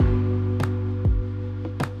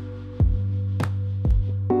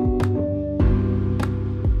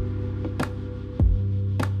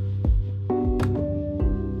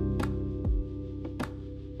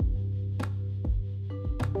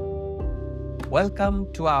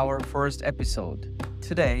Welcome to our first episode.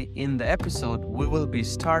 Today, in the episode, we will be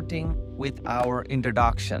starting with our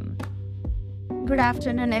introduction. Good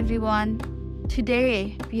afternoon, everyone.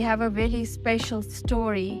 Today, we have a very special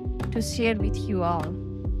story to share with you all.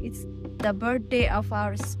 It's the birthday of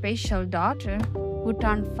our special daughter who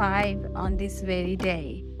turned 5 on this very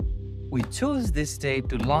day. We chose this day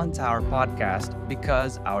to launch our podcast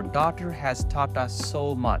because our daughter has taught us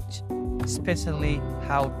so much, especially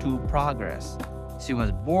how to progress. She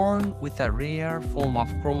was born with a rare form of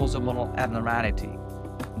chromosomal abnormality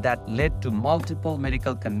that led to multiple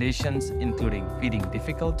medical conditions, including feeding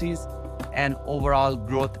difficulties and overall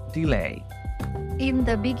growth delay. In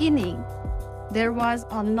the beginning, there was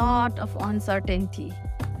a lot of uncertainty,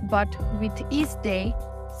 but with each day,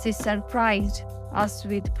 she surprised us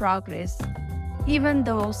with progress. Even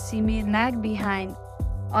though she may lag behind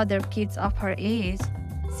other kids of her age,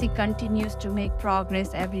 she continues to make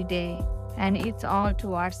progress every day, and it's all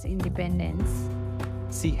towards independence.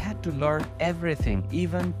 She had to learn everything,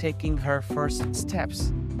 even taking her first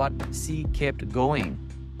steps, but she kept going.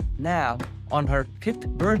 Now, on her 5th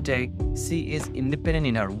birthday, she is independent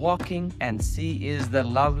in her walking and she is the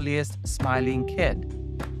loveliest smiling kid.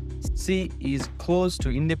 She is close to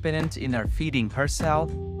independence in her feeding herself,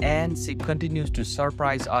 and she continues to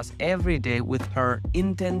surprise us every day with her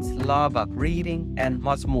intense love of reading and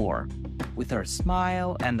much more. With her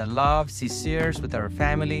smile and the love she shares with her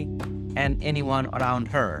family and anyone around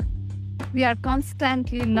her. We are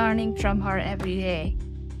constantly learning from her every day,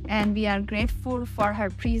 and we are grateful for her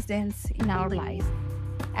presence in our lives.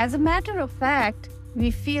 As a matter of fact, we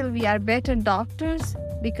feel we are better doctors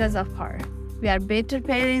because of her. We are better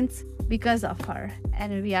parents because of her,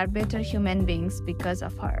 and we are better human beings because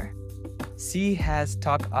of her. She has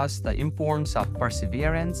taught us the importance of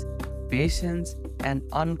perseverance, patience, and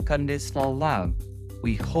unconditional love.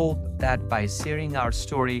 We hope that by sharing our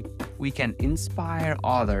story, we can inspire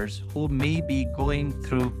others who may be going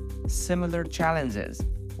through similar challenges.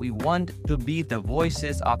 We want to be the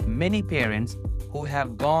voices of many parents who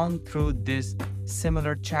have gone through these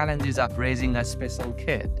similar challenges of raising a special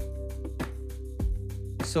kid.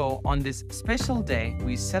 So, on this special day,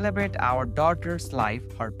 we celebrate our daughter's life,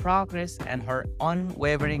 her progress, and her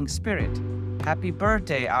unwavering spirit. Happy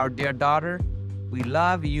birthday, our dear daughter. We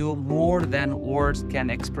love you more than words can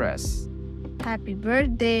express. Happy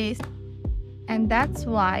birthday! And that's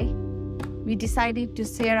why we decided to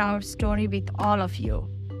share our story with all of you.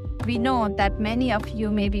 We know that many of you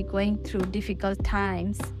may be going through difficult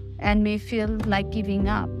times and may feel like giving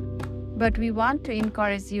up. But we want to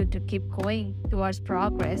encourage you to keep going towards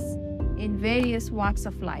progress in various walks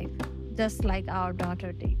of life, just like our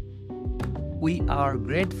daughter did. We are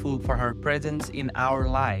grateful for her presence in our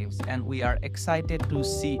lives, and we are excited to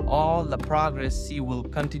see all the progress she will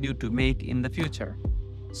continue to make in the future.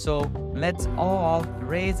 So let's all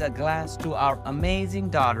raise a glass to our amazing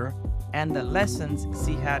daughter and the lessons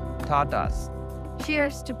she had taught us.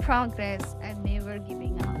 Cheers to progress and never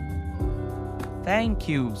giving up. Thank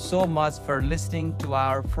you so much for listening to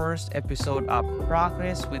our first episode of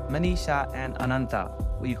Progress with Manisha and Ananta.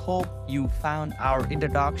 We hope you found our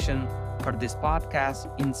introduction for this podcast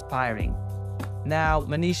inspiring. Now,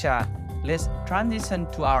 Manisha, let's transition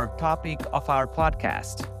to our topic of our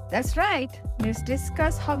podcast. That's right. Let's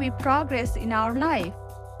discuss how we progress in our life.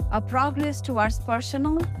 A progress towards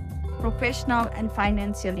personal, professional, and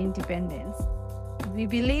financial independence. We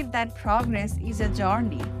believe that progress is a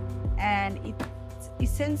journey, and it's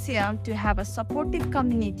essential to have a supportive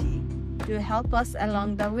community to help us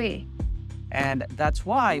along the way. And that's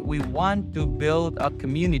why we want to build a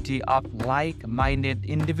community of like-minded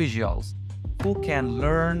individuals who can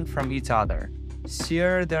learn from each other,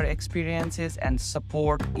 share their experiences, and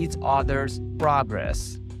support each other's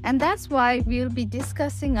progress. And that's why we'll be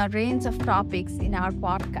discussing a range of topics in our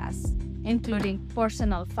podcast, including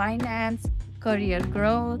personal finance, career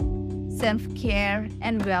growth, self-care,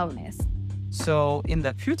 and wellness. So, in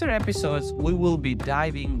the future episodes, we will be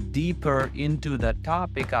diving deeper into the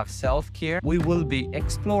topic of self-care. We will be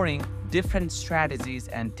exploring different strategies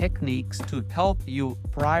and techniques to help you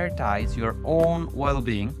prioritize your own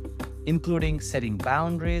well-being, including setting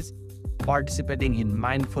boundaries, participating in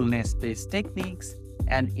mindfulness-based techniques,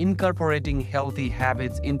 and incorporating healthy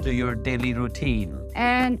habits into your daily routine.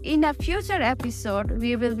 And in a future episode,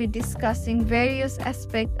 we will be discussing various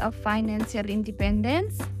aspects of financial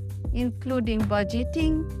independence, including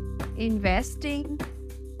budgeting, investing,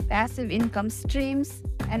 passive income streams,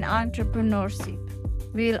 and entrepreneurship.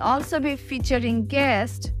 We'll also be featuring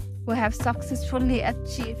guests who have successfully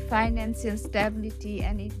achieved financial stability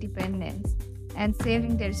and independence and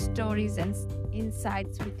sharing their stories and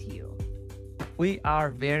insights with you. We are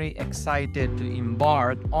very excited to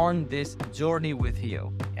embark on this journey with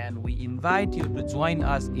you, and we invite you to join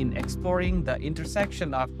us in exploring the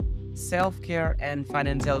intersection of self-care and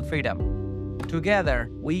financial freedom. Together,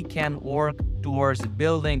 we can work towards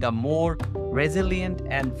building a more resilient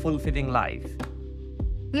and fulfilling life.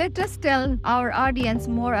 Let us tell our audience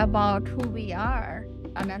more about who we are,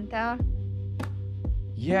 Ananta.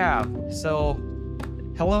 Yeah, so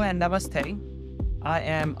hello and namaste. I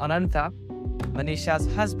am Ananta, Manisha's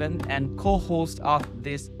husband and co-host of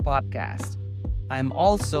this podcast. I'm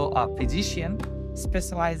also a physician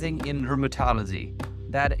specializing in rheumatology,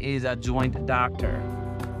 that is a joint doctor.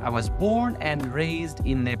 I was born and raised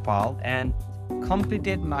in Nepal and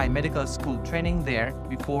completed my medical school training there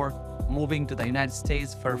before moving to the United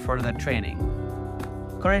States for further training.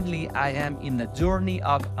 Currently, I am in the journey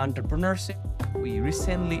of entrepreneurship. We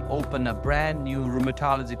recently opened a brand new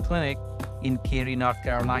rheumatology clinic in Cary, North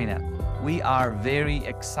Carolina. We are very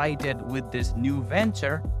excited with this new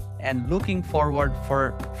venture and looking forward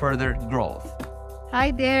for further growth.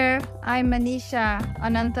 Hi there, I'm Manisha,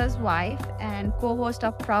 Ananta's wife and co-host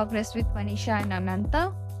of Progress with Manisha and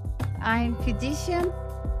Ananta. I'm physician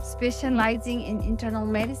specializing in internal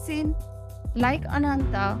medicine. Like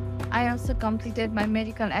Ananta, I also completed my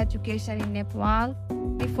medical education in Nepal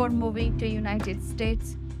before moving to United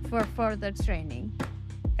States for further training.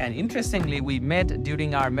 And interestingly, we met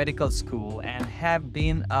during our medical school and have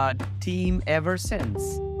been a team ever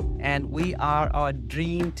since. And we are a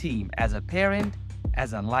dream team as a parent,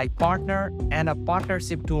 as a life partner, and a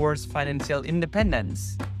partnership towards financial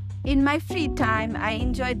independence. In my free time, I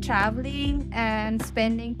enjoy traveling and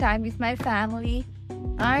spending time with my family.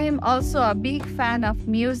 I am also a big fan of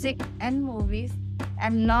music and movies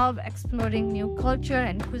and love exploring new culture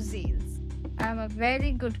and cuisines. I'm a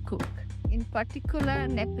very good cook, in particular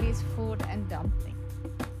Nepalese food and dumpling.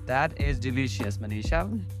 That is delicious, Manisha.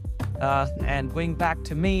 And going back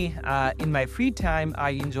to me, in my free time,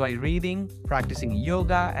 I enjoy reading, practicing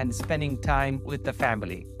yoga, and spending time with the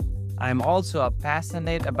family. I'm also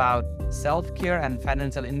passionate about self-care and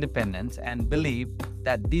financial independence and believe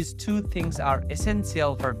that these two things are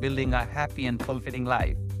essential for building a happy and fulfilling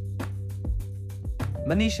life.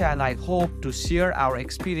 Manisha and I hope to share our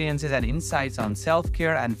experiences and insights on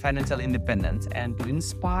self-care and financial independence and to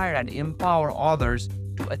inspire and empower others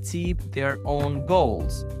to achieve their own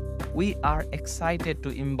goals. We are excited to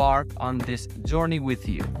embark on this journey with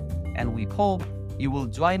you, and we hope you will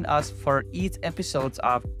join us for each episode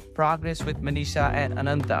of Progress with Manisha and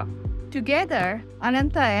Ananta. Together,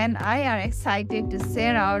 Ananta and I are excited to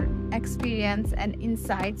share our experience and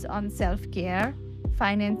insights on self-care,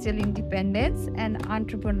 financial independence, and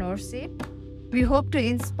entrepreneurship. We hope to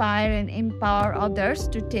inspire and empower others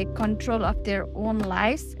to take control of their own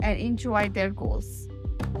lives and enjoy their goals.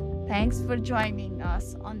 Thanks for joining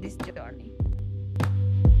us on this journey.